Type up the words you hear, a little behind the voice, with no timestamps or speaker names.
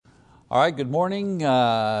All right, good morning.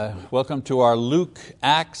 Welcome to our Luke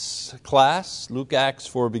Acts class, Luke Acts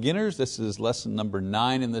for Beginners. This is lesson number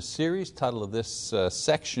 9 in this series. Title of this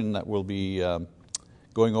section that we'll be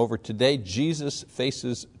going over today, Jesus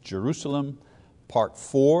Faces Jerusalem, Part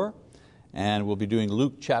 4. And we'll be doing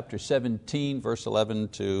Luke chapter 17, verse 11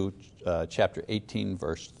 to chapter 18,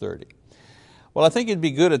 verse 30. Well, I think it'd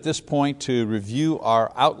be good at this point to review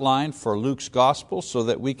our outline for Luke's Gospel so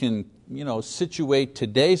that we can situate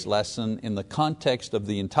today's lesson in the context of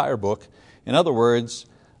the entire book. In other words,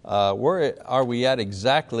 where are we at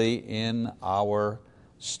exactly in our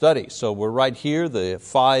study? So we're right here, the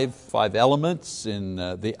five elements in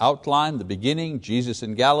the outline, the beginning, Jesus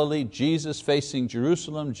in Galilee, Jesus facing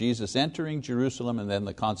Jerusalem, Jesus entering Jerusalem, and then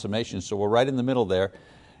the consummation. So we're right in the middle there,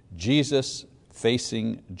 Jesus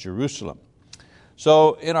facing Jerusalem.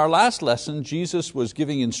 So in our last lesson, Jesus was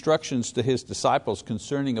giving instructions to His disciples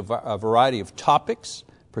concerning a variety of topics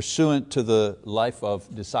pursuant to the life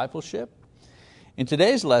of discipleship. In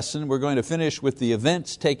today's lesson, we're going to finish with the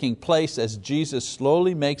events taking place as Jesus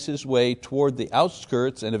slowly makes His way toward the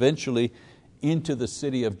outskirts and eventually into the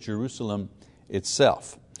city of Jerusalem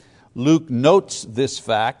itself. Luke notes this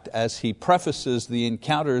fact as he prefaces the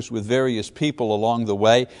encounters with various people along the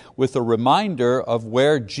way with a reminder of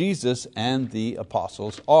where Jesus and the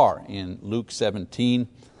apostles are. In Luke 17,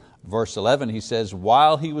 verse 11, he says,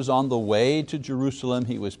 "While He was on the way to Jerusalem,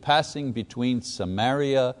 He was passing between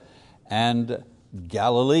Samaria and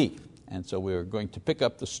Galilee." And so we're going to pick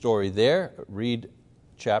up the story there, read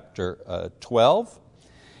chapter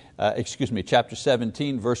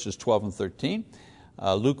 17, verses 12 and 13.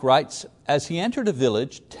 Luke writes, "As He entered a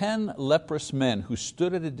village, 10 leprous men who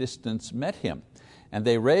stood at a distance met Him, and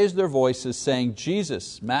they raised their voices, saying,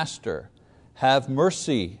 'Jesus, Master, have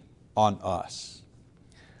mercy on us.'"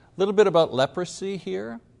 A little bit about leprosy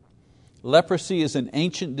here. Leprosy is an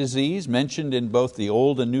ancient disease mentioned in both the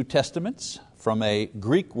Old and New Testaments, from a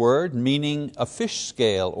Greek word meaning a fish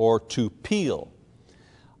scale or to peel.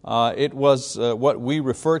 It was what we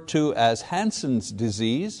refer to as Hansen's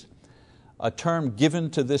disease, a term given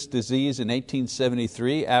to this disease in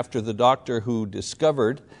 1873 after the doctor who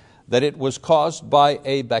discovered that it was caused by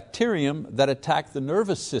a bacterium that attacked the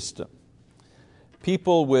nervous system.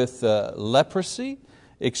 People with leprosy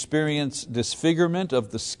experience disfigurement of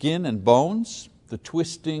the skin and bones, the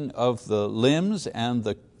twisting of the limbs and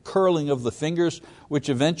the curling of the fingers, which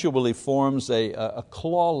eventually forms a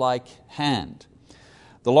claw-like hand.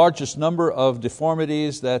 The largest number of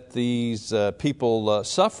deformities that these people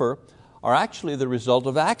suffer are actually the result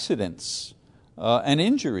of accidents and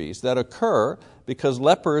injuries that occur because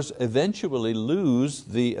lepers eventually lose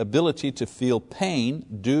the ability to feel pain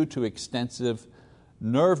due to extensive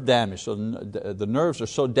nerve damage. So the nerves are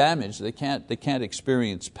so damaged they can't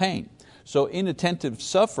experience pain. So inattentive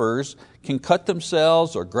sufferers can cut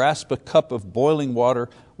themselves or grasp a cup of boiling water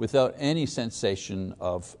without any sensation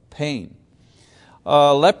of pain.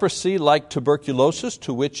 Leprosy, like tuberculosis,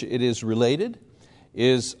 to which it is related,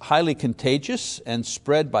 is highly contagious and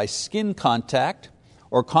spread by skin contact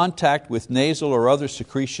or contact with nasal or other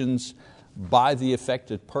secretions by the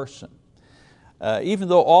affected person. Even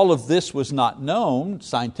though all of this was not known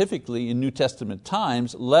scientifically in New Testament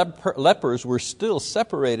times, lepers were still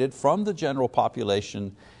separated from the general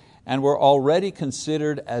population and were already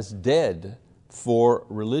considered as dead for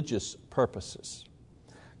religious purposes.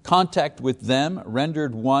 Contact with them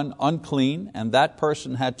rendered one unclean, and that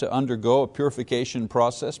person had to undergo a purification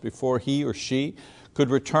process before he or she could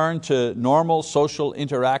return to normal social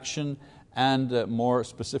interaction and more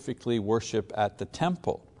specifically worship at the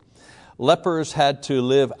temple. Lepers had to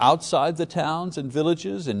live outside the towns and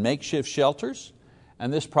villages in makeshift shelters,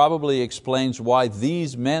 and this probably explains why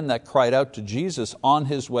these men that cried out to Jesus on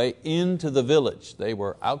His way into the village, they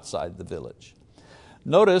were outside the village.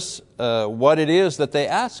 Notice what it is that they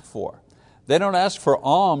ask for. They don't ask for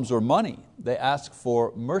alms or money, they ask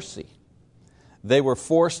for mercy. They were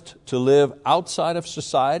forced to live outside of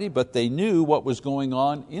society, but they knew what was going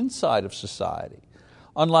on inside of society.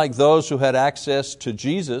 Unlike those who had access to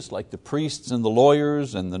Jesus, like the priests and the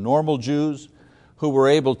lawyers and the normal Jews, who were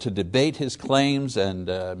able to debate His claims, and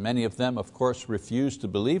many of them, of course, refused to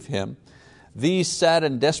believe Him, these sad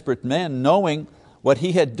and desperate men, knowing what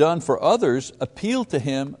He had done for others, appealed to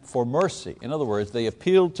Him for mercy. In other words, they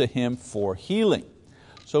appealed to Him for healing.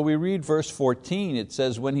 So we read verse 14, it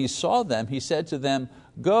says, "When He saw them, He said to them,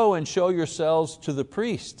 'Go and show yourselves to the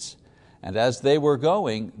priests.' And as they were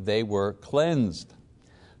going, they were cleansed."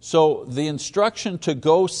 So the instruction to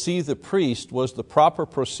go see the priest was the proper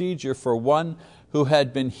procedure for one who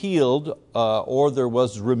had been healed or there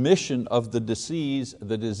was remission of the disease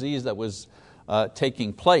that was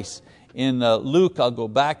taking place. In Luke, I'll go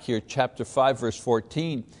back here, chapter 5, verse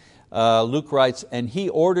 14, Luke writes, "And he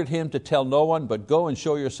ordered him to tell no one, but go and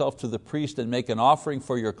show yourself to the priest and make an offering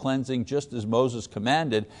for your cleansing, just as Moses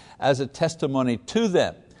commanded, as a testimony to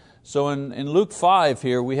them." So in Luke 5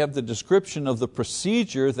 here, we have the description of the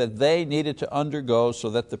procedure that they needed to undergo so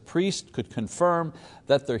that the priest could confirm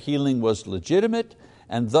that their healing was legitimate,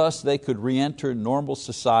 and thus they could re-enter normal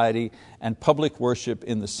society and public worship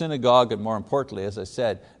in the synagogue, and more importantly, as I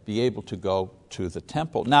said, be able to go to the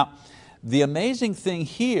temple. Now, the amazing thing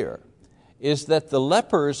here is that the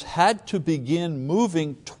lepers had to begin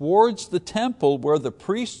moving towards the temple where the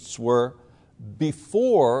priests were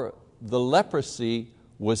before the leprosy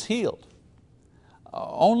was healed.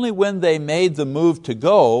 Only when they made the move to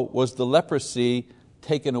go was the leprosy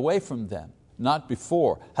taken away from them, not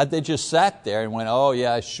before. Had they just sat there and went, "Oh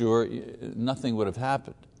yeah, sure," nothing would have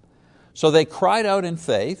happened. So they cried out in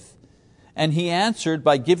faith, and He answered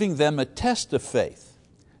by giving them a test of faith.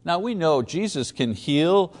 Now we know Jesus can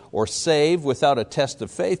heal or save without a test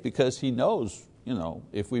of faith because He knows,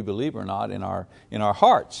 if we believe or not in our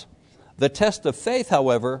hearts. The test of faith,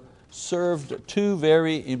 however, served two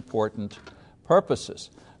very important purposes.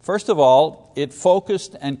 First of all, it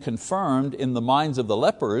focused and confirmed in the minds of the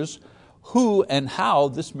lepers who and how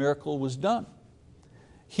this miracle was done.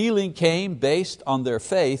 Healing came based on their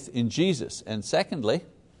faith in Jesus. And secondly,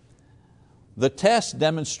 the test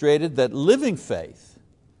demonstrated that living faith,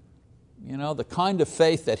 the kind of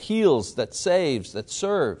faith that heals, that saves, that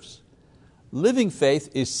serves, living faith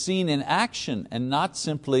is seen in action and not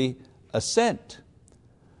simply assent.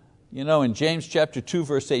 In James chapter 2,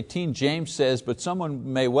 verse 18, James says, "But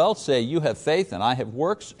someone may well say, 'You have faith and I have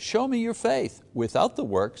works. Show me your faith without the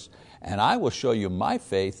works, and I will show you my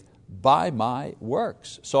faith by my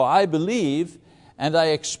works.'" So I believe and I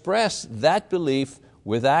express that belief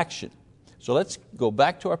with action. So let's go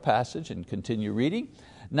back to our passage and continue reading.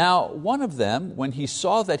 "Now one of them, when he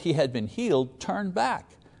saw that he had been healed, turned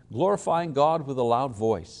back, glorifying God with a loud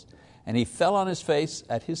voice. And he fell on his face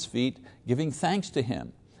at His feet, giving thanks to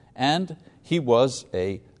Him. And he was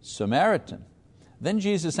a Samaritan. Then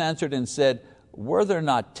Jesus answered and said, 'Were there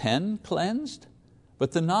not 10 cleansed?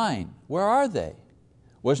 But the 9, where are they?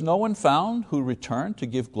 Was no one found who returned to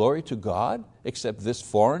give glory to God except this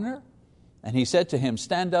foreigner?' And He said to him,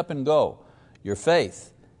 'Stand up and go. Your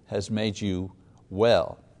faith has made you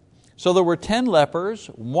well.'" So there were 10 lepers,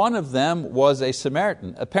 one of them was a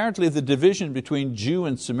Samaritan. Apparently the division between Jew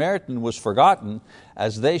and Samaritan was forgotten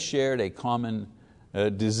as they shared a common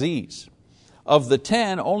disease. Of the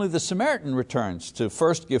 10, only the Samaritan returns to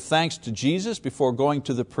first give thanks to Jesus before going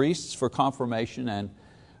to the priests for confirmation and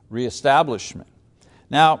reestablishment.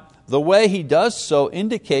 Now, the way he does so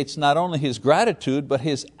indicates not only his gratitude, but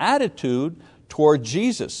his attitude toward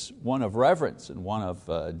Jesus, one of reverence and one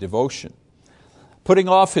of devotion. Putting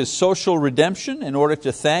off his social redemption in order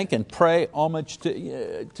to thank and pray homage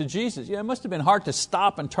to Jesus. It must have been hard to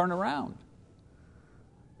stop and turn around.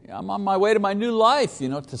 I'm on my way to my new life,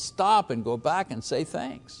 to stop and go back and say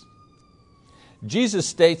thanks. Jesus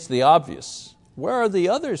states the obvious. Where are the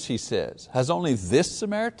others, He says? Has only this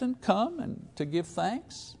Samaritan come and to give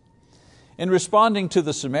thanks? In responding to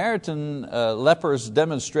the Samaritan leper's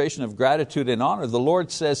demonstration of gratitude and honor, the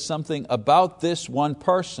Lord says something about this one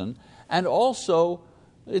person, and also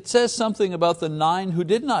it says something about the 9 who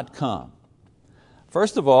did not come.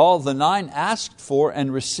 First of all, the 9 asked for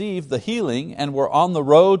and received the healing and were on the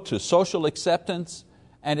road to social acceptance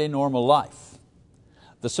and a normal life.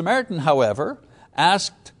 The Samaritan, however,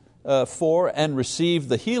 asked for and received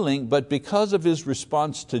the healing, but because of his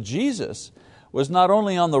response to Jesus, was not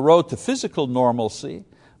only on the road to physical normalcy,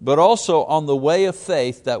 but also on the way of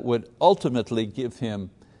faith that would ultimately give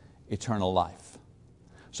him eternal life.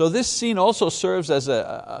 So this scene also serves as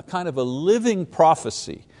a kind of a living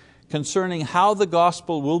prophecy concerning how the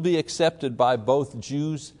gospel will be accepted by both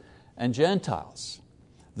Jews and Gentiles.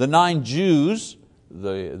 The 9 Jews,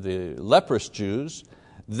 the leprous Jews,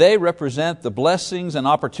 they represent the blessings and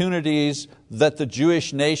opportunities that the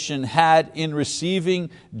Jewish nation had in receiving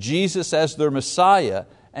Jesus as their Messiah,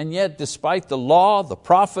 and yet despite the law, the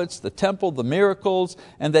prophets, the temple, the miracles,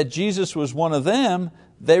 and that Jesus was one of them,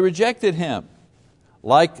 they rejected Him.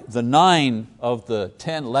 Like the 9 of the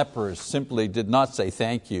 10 lepers simply did not say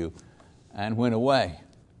thank you and went away.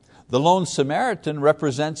 The lone Samaritan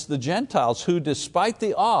represents the Gentiles who, despite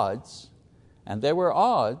the odds, and there were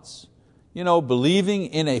odds, believing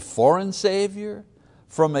in a foreign Savior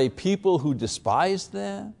from a people who despised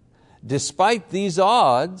them, despite these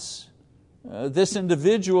odds, this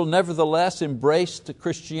individual nevertheless embraced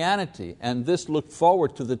Christianity, and this looked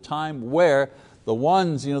forward to the time where the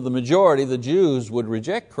ones, the majority, the Jews, would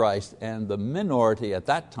reject Christ, and the minority at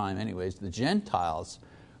that time anyways, the Gentiles,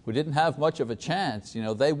 who didn't have much of a chance,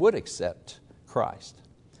 they would accept Christ.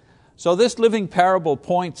 So this living parable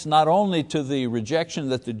points not only to the rejection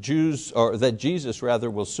that that Jesus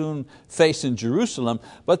will soon face in Jerusalem,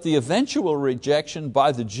 but the eventual rejection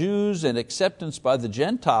by the Jews and acceptance by the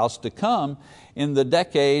Gentiles to come in the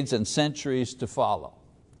decades and centuries to follow.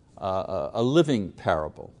 A living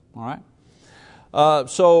parable. All right?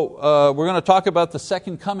 So we're going to talk about the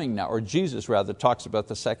second coming now, or Jesus talks about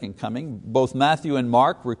the second coming. Both Matthew and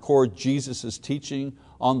Mark record Jesus' teaching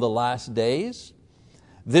on the last days.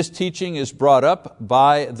 This teaching is brought up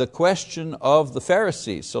by the question of the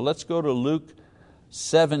Pharisees. So let's go to Luke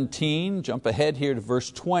 17, jump ahead here to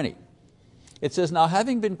verse 20. It says, "Now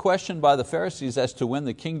having been questioned by the Pharisees as to when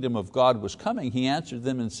the kingdom of God was coming, He answered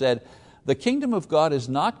them and said, 'The kingdom of God is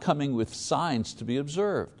not coming with signs to be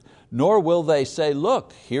observed, nor will they say,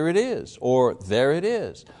 look, here it is, or there it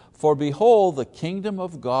is. For behold, the kingdom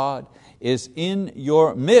of God is in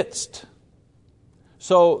your midst.'"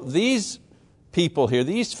 So these people here,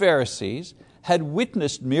 these Pharisees, had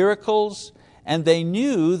witnessed miracles, and they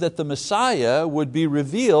knew that the Messiah would be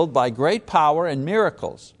revealed by great power and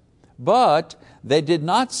miracles. But they did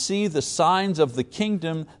not see the signs of the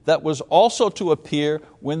kingdom that was also to appear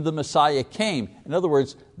when the Messiah came. In other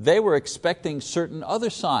words, they were expecting certain other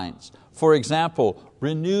signs. For example,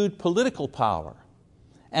 renewed political power,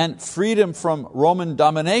 and freedom from Roman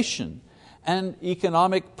domination, and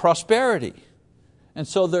economic prosperity. And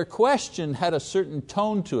so their question had a certain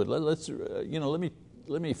tone to it.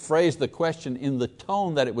 Let me phrase the question in the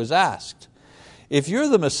tone that it was asked. If you're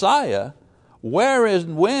the Messiah, where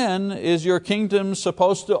and when is your kingdom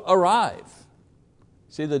supposed to arrive?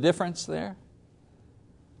 See the difference there?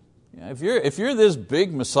 If you're this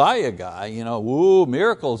big Messiah guy,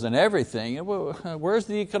 miracles and everything, where's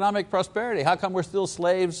the economic prosperity? How come we're still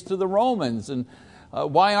slaves to the Romans? And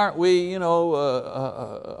why aren't we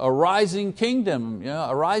a rising kingdom,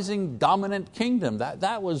 a rising dominant kingdom?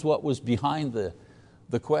 That was what was behind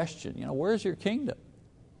the question. Where's your kingdom?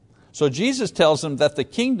 So Jesus tells them that the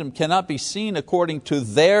kingdom cannot be seen according to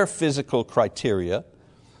their physical criteria.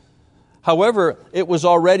 However, it was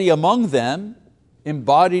already among them,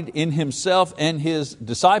 embodied in Himself and His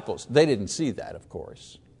disciples. They didn't see that, of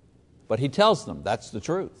course, but He tells them that's the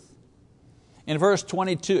truth. In verses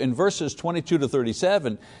 22 to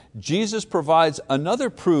 37, Jesus provides another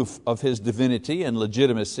proof of His divinity and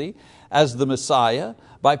legitimacy as the Messiah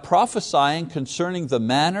by prophesying concerning the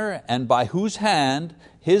manner and by whose hand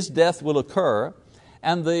His death will occur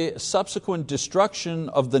and the subsequent destruction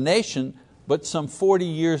of the nation, but some 40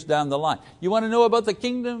 years down the line. You want to know about the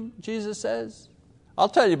kingdom, Jesus says? I'll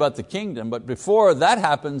tell you about the kingdom, but before that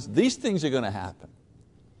happens, these things are going to happen.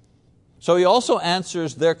 So He also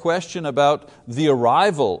answers their question about the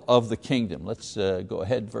arrival of the kingdom. Let's go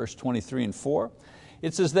ahead, verse 23 and 4.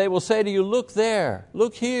 It says, "They will say to you, look there,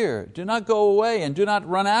 look here, do not go away and do not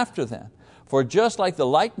run after them. For just like the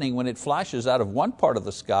lightning when it flashes out of one part of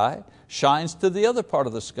the sky, shines to the other part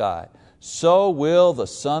of the sky, so will the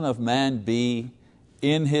Son of Man be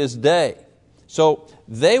in His day." So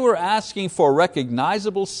they were asking for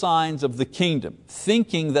recognizable signs of the kingdom,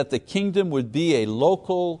 thinking that the kingdom would be a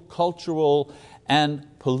local, cultural, and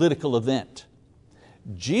political event.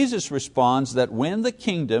 Jesus responds that when the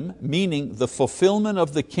kingdom, meaning the fulfillment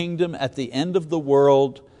of the kingdom at the end of the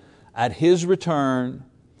world, at His return,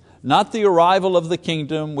 not the arrival of the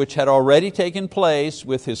kingdom which had already taken place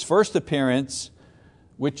with His first appearance,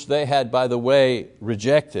 which they had, by the way,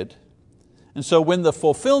 rejected. And so when the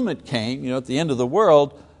fulfillment came, at the end of the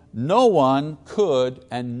world, no one could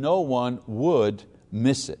and no one would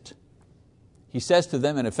miss it. He says to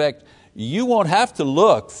them, in effect, you won't have to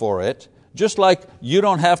look for it, just like you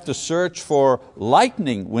don't have to search for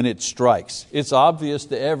lightning when it strikes. It's obvious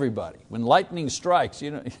to everybody. When lightning strikes,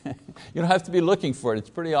 you don't have to be looking for it. It's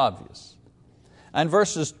pretty obvious. And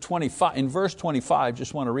in verse 25,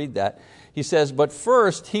 just want to read that. He says, "But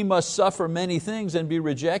first He must suffer many things and be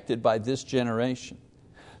rejected by this generation."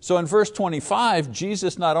 So in verse 25,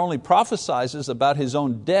 Jesus not only prophesies about His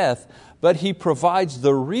own death, but He provides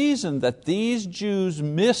the reason that these Jews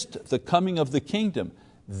missed the coming of the kingdom.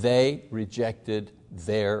 They rejected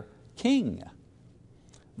their king.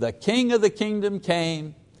 The king of the kingdom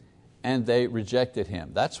came and they rejected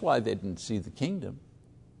Him. That's why they didn't see the kingdom.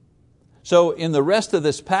 So in the rest of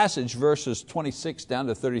this passage, verses 26 down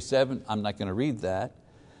to 37, I'm not going to read that,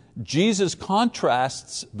 Jesus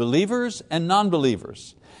contrasts believers and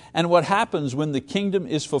non-believers and what happens when the kingdom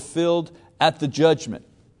is fulfilled at the judgment.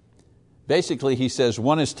 Basically, He says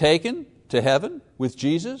one is taken to heaven with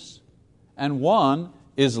Jesus and one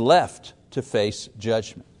is left to face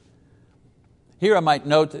judgment. Here I might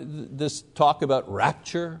note this talk about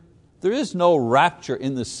rapture. There is no rapture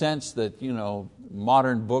in the sense that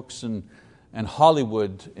modern books and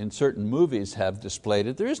Hollywood in certain movies have displayed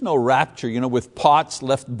it. There is no rapture with pots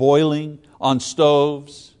left boiling on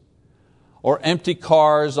stoves or empty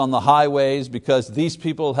cars on the highways because these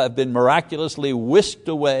people have been miraculously whisked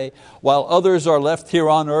away while others are left here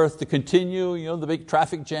on earth to continue the big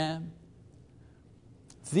traffic jam.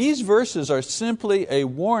 These verses are simply a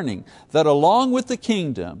warning that along with the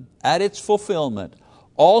kingdom at its fulfillment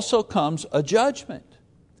also comes a judgment.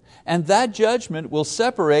 And that judgment will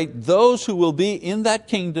separate those who will be in that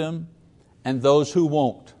kingdom and those who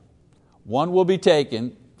won't. One will be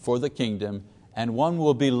taken for the kingdom and one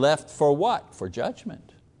will be left for what? For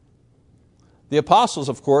judgment. The apostles,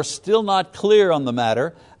 of course, still not clear on the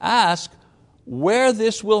matter, ask where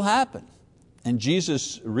this will happen. And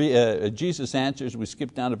Jesus answers, we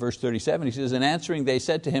skip down to verse 37, he says, in answering they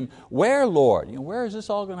said to him, where, Lord? Where is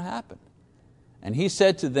this all going to happen? And he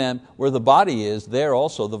said to them, where the body is, there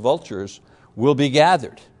also the vultures will be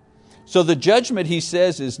gathered. So the judgment, he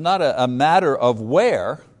says, is not a matter of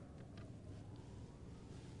where,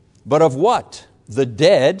 but of what? The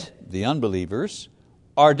dead, the unbelievers,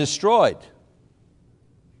 are destroyed.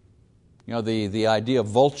 The idea of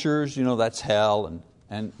vultures, that's hell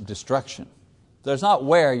and destruction. There's not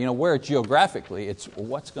where geographically, it's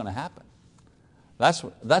what's going to happen. That's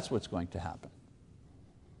what's going to happen.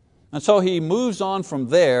 And so he moves on from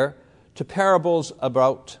there to parables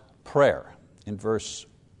about prayer. In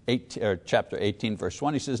chapter 18, verse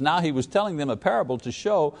 1, he says, now he was telling them a parable to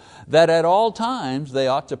show that at all times they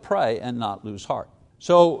ought to pray and not lose heart.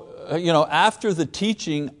 So, after the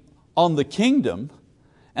teaching on the kingdom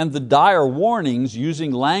and the dire warnings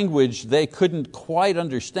using language they couldn't quite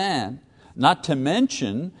understand, not to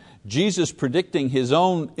mention Jesus predicting His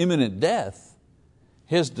own imminent death,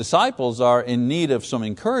 His disciples are in need of some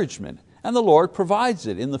encouragement, and the Lord provides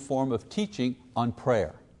it in the form of teaching on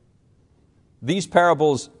prayer. These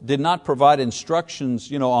parables did not provide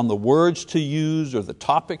instructions on the words to use or the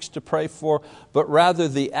topics to pray for, but rather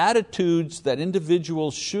the attitudes that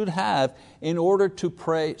individuals should have in order to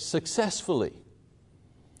pray successfully.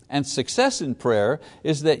 And success in prayer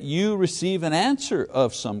is that you receive an answer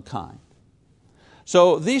of some kind.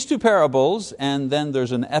 So these two parables, and then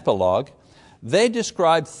there's an epilogue, they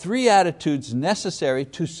describe three attitudes necessary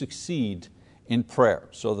to succeed in prayer.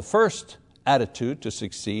 So the first attitude to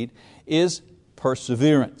succeed is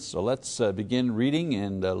perseverance. So let's begin reading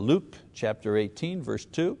in Luke chapter 18, verse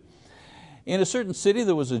 2. In a certain city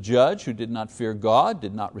there was a judge who did not fear God,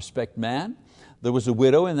 did not respect man. There was a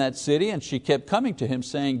widow in that city, and she kept coming to him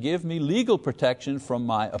saying, give me legal protection from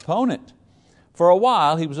my opponent. For a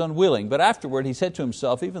while he was unwilling, but afterward he said to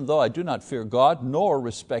himself, even though I do not fear God nor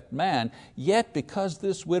respect man, yet because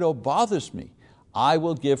this widow bothers me, I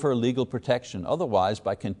will give her legal protection. Otherwise,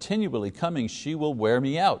 by continually coming, she will wear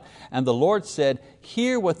me out. And the Lord said,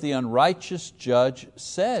 hear what the unrighteous judge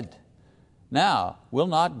said. Now, will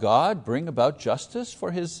not God bring about justice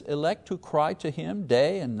for His elect who cry to Him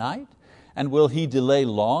day and night? And will He delay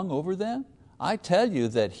long over them? I tell you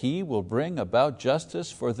that He will bring about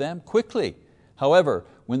justice for them quickly. However,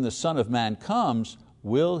 when the Son of Man comes,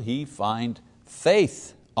 will He find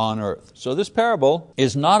faith on earth? So this parable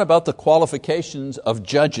is not about the qualifications of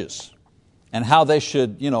judges and how they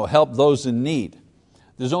should help those in need.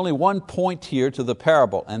 There's only one point here to the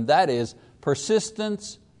parable, and that is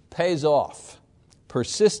persistence pays off.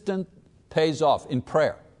 Persistence pays off in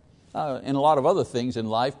prayer. In a lot of other things in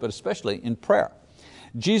life, but especially in prayer.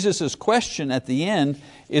 Jesus' question at the end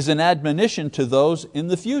is an admonition to those in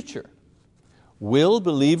the future. Will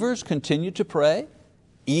believers continue to pray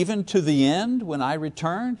even to the end when I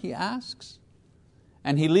return, he asks?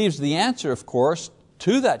 And he leaves the answer, of course,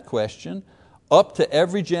 to that question up to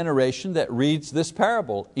every generation that reads this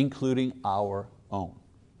parable, including our own.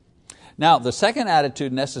 Now, the second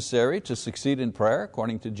attitude necessary to succeed in prayer,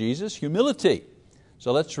 according to Jesus, humility.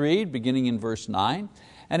 So let's read, beginning in verse 9.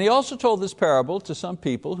 And he also told this parable to some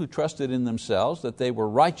people who trusted in themselves that they were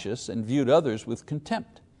righteous and viewed others with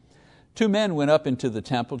contempt. 2 men went up into the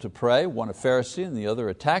temple to pray, one a Pharisee and the other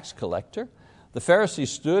a tax collector. The Pharisee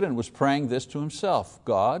stood and was praying this to himself,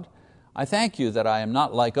 God, I thank you that I am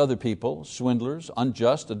not like other people, swindlers,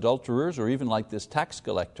 unjust, adulterers, or even like this tax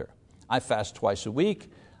collector. I fast twice a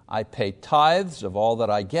week. I pay tithes of all that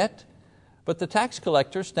I get. But the tax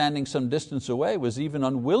collector, standing some distance away, was even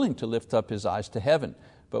unwilling to lift up his eyes to heaven,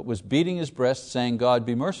 but was beating his breast, saying, God,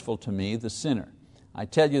 be merciful to me, the sinner. I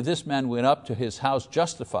tell you, this man went up to his house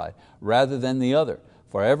justified rather than the other.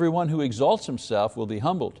 For everyone who exalts himself will be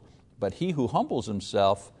humbled, but he who humbles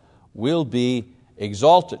himself will be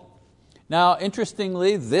exalted. Now,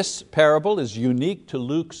 interestingly, this parable is unique to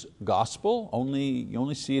Luke's gospel. You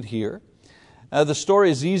only see it here. The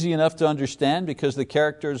story is easy enough to understand because the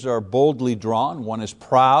characters are boldly drawn. One is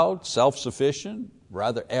proud, self-sufficient,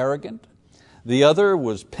 rather arrogant. The other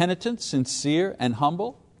was penitent, sincere, and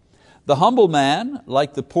humble. The humble man,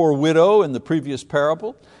 like the poor widow in the previous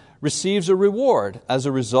parable, receives a reward as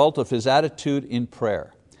a result of his attitude in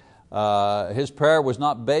prayer. His prayer was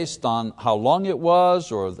not based on how long it was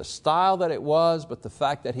or the style that it was, but the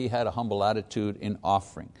fact that he had a humble attitude in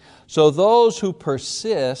offering. So those who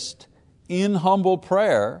persist in humble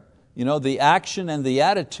prayer, the action and the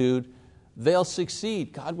attitude, they'll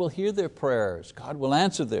succeed. God will hear their prayers. God will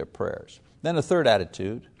answer their prayers. Then a third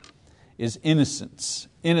attitude is innocence.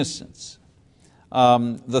 Innocence.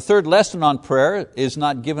 The third lesson on prayer is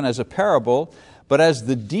not given as a parable, but as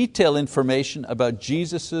the detailed information about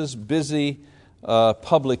Jesus' busy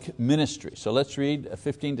public ministry. So let's read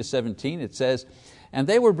 15 to 17. It says, "And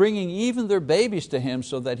they were bringing even their babies to Him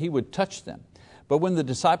so that He would touch them. But when the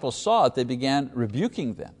disciples saw it, they began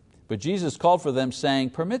rebuking them. But Jesus called for them, saying,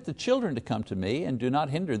 'Permit the children to come to me, and do not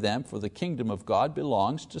hinder them, for the kingdom of God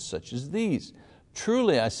belongs to such as these.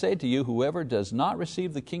 Truly I say to you, whoever does not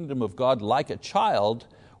receive the kingdom of God like a child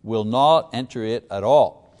will not enter it at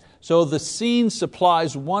all.'" So the scene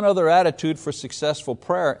supplies one other attitude for successful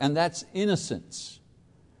prayer, and that's innocence.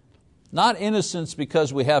 Not innocence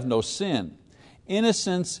because we have no sin.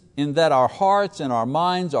 Innocence in that our hearts and our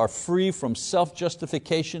minds are free from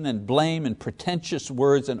self-justification and blame and pretentious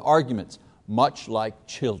words and arguments, much like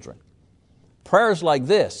children. Prayers like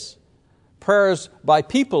this, prayers by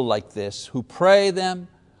people like this who pray them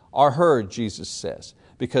are heard, Jesus says,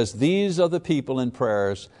 because these are the people in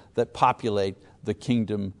prayers that populate the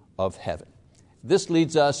kingdom of heaven. This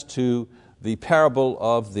leads us to the parable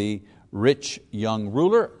of the rich young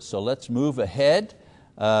ruler. So let's move ahead.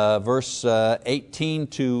 Verse 18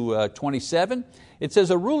 to 27. It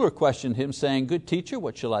says, "A ruler questioned Him, saying, 'Good teacher,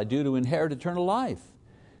 what shall I do to inherit eternal life?'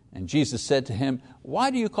 And Jesus said to him,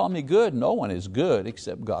 'Why do you call me good? No one is good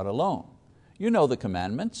except God alone. You know the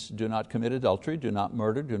commandments: do not commit adultery, do not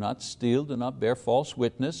murder, do not steal, do not bear false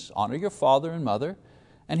witness, honor your father and mother.'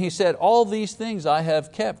 And he said, 'All these things I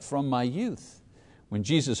have kept from my youth.' When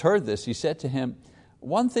Jesus heard this, He said to him,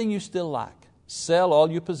 'One thing you still lack. Sell all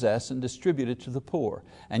you possess and distribute it to the poor,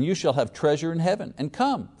 and you shall have treasure in heaven. And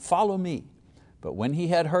come, follow me.' But when he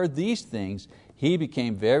had heard these things, he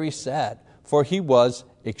became very sad, for he was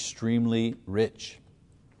extremely rich.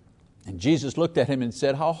 And Jesus looked at him and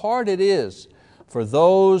said, 'How hard it is for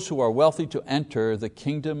those who are wealthy to enter the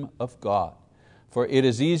kingdom of God. For it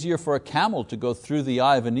is easier for a camel to go through the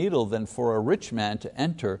eye of a needle than for a rich man to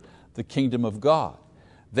enter the kingdom of God.'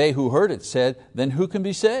 They who heard it said, 'Then who can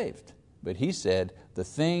be saved?' But He said, the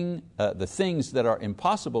things that are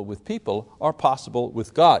impossible with people are possible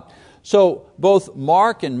with God." So both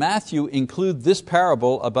Mark and Matthew include this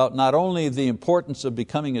parable about not only the importance of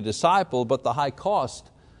becoming a disciple, but the high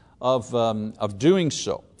cost of doing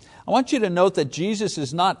so. I want you to note that Jesus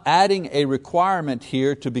is not adding a requirement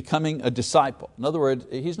here to becoming a disciple. In other words,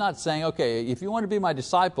 He's not saying, okay, if you want to be my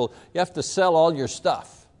disciple, you have to sell all your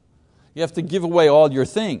stuff. You have to give away all your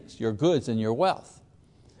things, your goods and your wealth.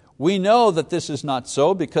 We know that this is not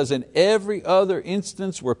so because in every other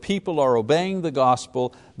instance where people are obeying the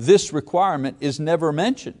gospel, this requirement is never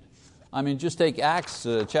mentioned. I mean, just take Acts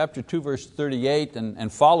chapter 2 verse 38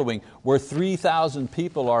 and following, where 3,000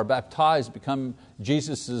 people are baptized, become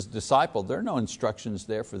Jesus' disciple. There are no instructions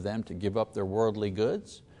there for them to give up their worldly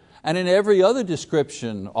goods. And in every other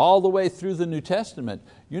description, all the way through the New Testament,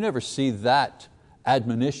 you never see that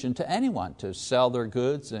admonition to anyone to sell their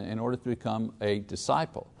goods in order to become a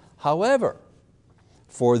disciple. However,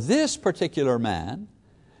 for this particular man,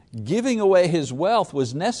 giving away his wealth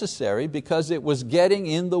was necessary because it was getting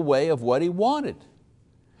in the way of what he wanted.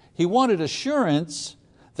 He wanted assurance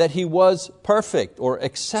that he was perfect or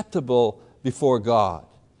acceptable before God.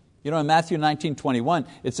 In Matthew 19:21,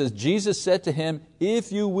 it says, Jesus said to him,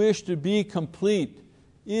 "If you wish to be complete,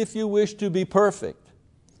 if you wish to be perfect."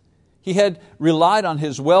 He had relied on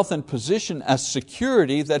his wealth and position as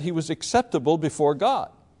security that he was acceptable before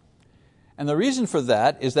God. And the reason for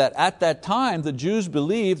that is that at that time the Jews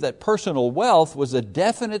believed that personal wealth was a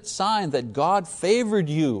definite sign that God favored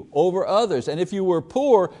you over others. And if you were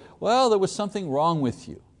poor, well, there was something wrong with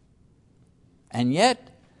you. And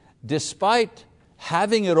yet, despite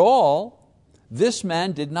having it all, this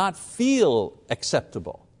man did not feel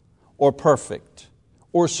acceptable or perfect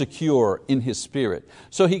or secure in his spirit.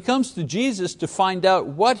 So he comes to Jesus to find out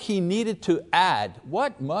what he needed to add.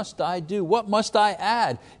 What must I do? What must I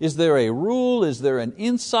add? Is there a rule? Is there an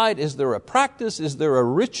insight? Is there a practice? Is there a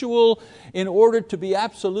ritual in order to be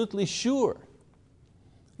absolutely sure?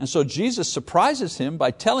 And so Jesus surprises him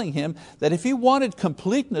by telling him that if he wanted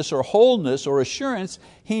completeness or wholeness or assurance,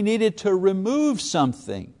 he needed to remove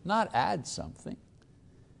something, not add something.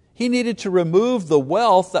 He needed to remove the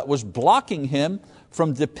wealth that was blocking him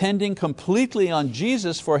from depending completely on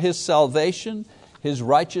Jesus for his salvation, his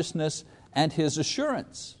righteousness, and his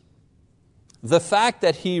assurance. The fact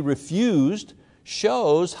that he refused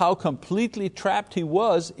shows how completely trapped he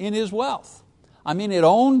was in his wealth. I mean, it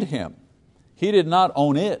owned him. He did not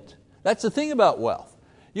own it. That's the thing about wealth.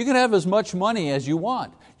 You can have as much money as you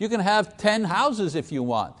want. You can have 10 houses if you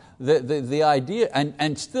want. The idea,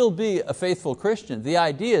 and still be a faithful Christian. The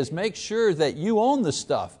idea is make sure that you own the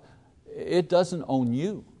stuff. It doesn't own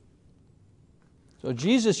you. So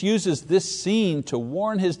Jesus uses this scene to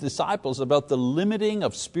warn His disciples about the limiting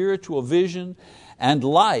of spiritual vision and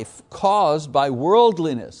life caused by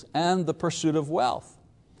worldliness and the pursuit of wealth.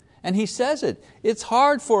 And He says it's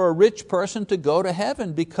hard for a rich person to go to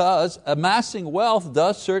heaven because amassing wealth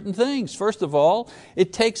does certain things. First of all,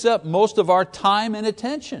 it takes up most of our time and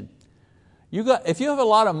attention. If you have a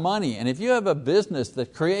lot of money and if you have a business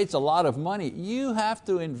that creates a lot of money, you have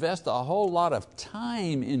to invest a whole lot of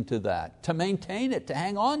time into that to maintain it, to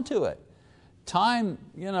hang on to it. Time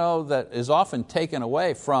that is often taken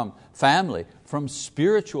away from family, from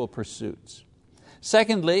spiritual pursuits.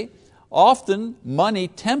 Secondly, often money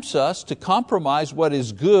tempts us to compromise what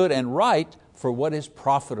is good and right for what is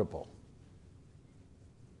profitable.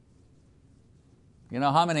 You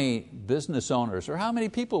know how many business owners or how many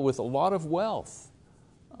people with a lot of wealth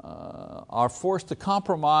are forced to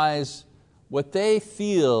compromise what they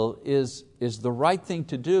feel is the right thing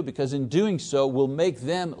to do because in doing so will make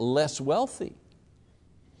them less wealthy.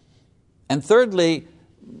 And thirdly,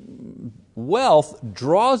 wealth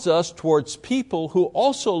draws us towards people who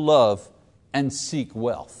also love and seek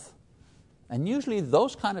wealth. And usually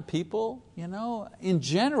those kind of people, in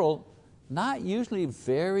general, not usually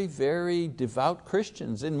very, very devout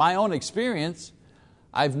Christians. In my own experience,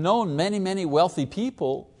 I've known many, many wealthy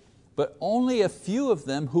people, but only a few of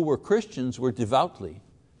them who were Christians were devoutly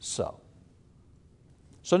so.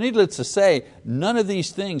 So needless to say, none of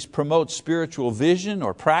these things promote spiritual vision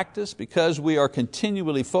or practice because we are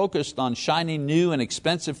continually focused on shiny new and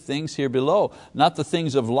expensive things here below, not the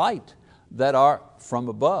things of light that are from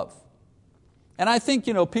above. And I think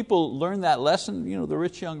people learn that lesson, the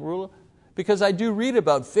rich young ruler, because I do read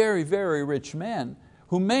about very, very rich men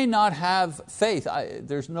who may not have faith. I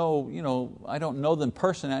don't know them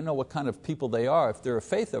personally. I know what kind of people they are, if they're a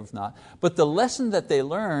faith or not. But the lesson that they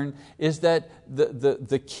learn is that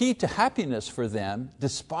the key to happiness for them,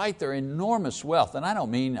 despite their enormous wealth, and I don't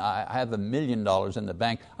mean I have $1 million in the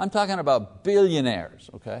bank, I'm talking about billionaires,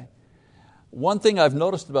 okay? One thing I've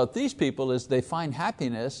noticed about these people is they find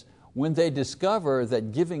happiness when they discover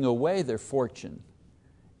that giving away their fortune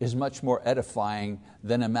is much more edifying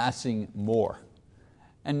than amassing more.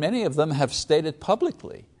 And many of them have stated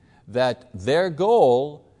publicly that their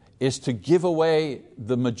goal is to give away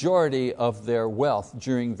the majority of their wealth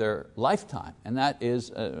during their lifetime. And that is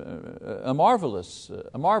a marvelous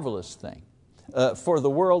thing for the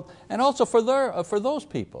world and also for those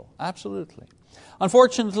people, absolutely.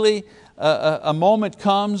 Unfortunately, a moment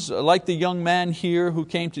comes, like the young man here who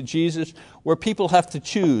came to Jesus, where people have to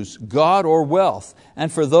choose God or wealth.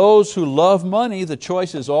 And for those who love money, the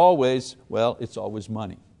choice is always, it's always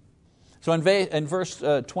money. So in verse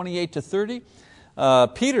 28 to 30,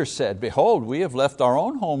 Peter said, "Behold, we have left our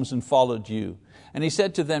own homes and followed you." And he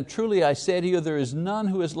said to them, "Truly I say to you, there is none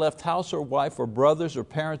who has left house or wife or brothers or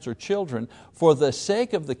parents or children for the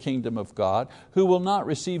sake of the kingdom of God, who will not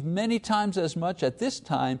receive many times as much at this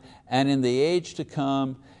time and in the age to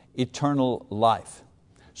come eternal life."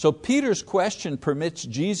 So Peter's question permits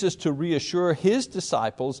Jesus to reassure His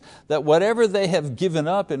disciples that whatever they have given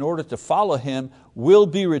up in order to follow Him will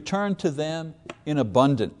be returned to them in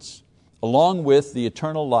abundance, along with the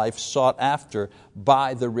eternal life sought after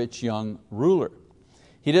by the rich young ruler.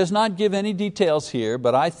 He does not give any details here,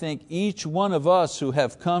 but I think each one of us who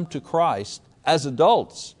have come to Christ as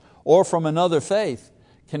adults or from another faith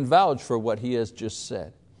can vouch for what he has just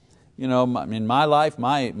said. In my life,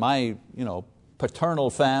 my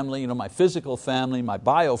paternal family, my physical family, my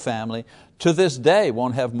bio family, to this day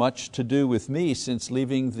won't have much to do with me since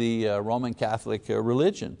leaving the Roman Catholic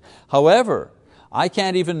religion. However, I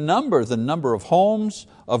can't even number the number of homes,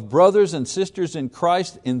 of brothers and sisters in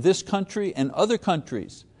Christ in this country and other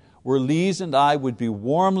countries where Lise and I would be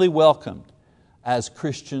warmly welcomed as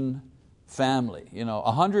Christian family.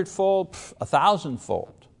 100-fold,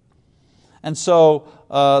 1,000-fold. And so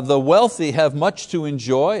the wealthy have much to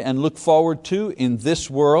enjoy and look forward to in this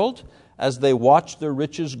world as they watch their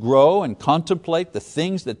riches grow and contemplate the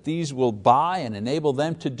things that these will buy and enable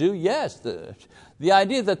them to do. Yes, the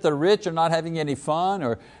idea that the rich are not having any fun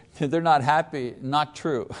or they're not happy, not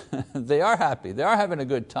true. They are happy, they are having a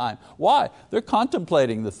good time. Why? They're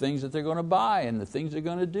contemplating the things that they're going to buy and the things they're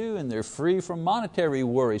going to do, and they're free from monetary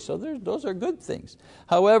worry, so those are good things.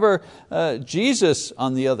 However, Jesus,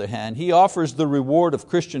 on the other hand, He offers the reward of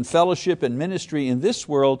Christian fellowship and ministry in this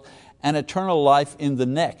world and eternal life in the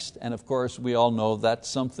next. And of course, we all know that's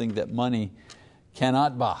something that money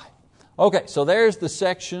cannot buy. Okay, so there's the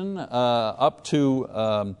section up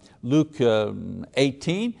to Luke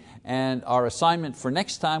 18, and our assignment for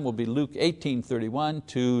next time will be Luke 18:31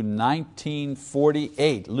 to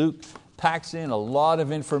 19:48. Luke packs in a lot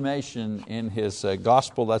of information in his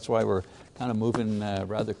gospel. That's why we're kind of moving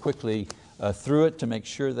rather quickly through it to make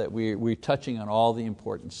sure that we're touching on all the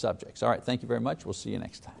important subjects. All right, thank you very much. We'll see you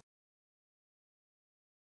next time.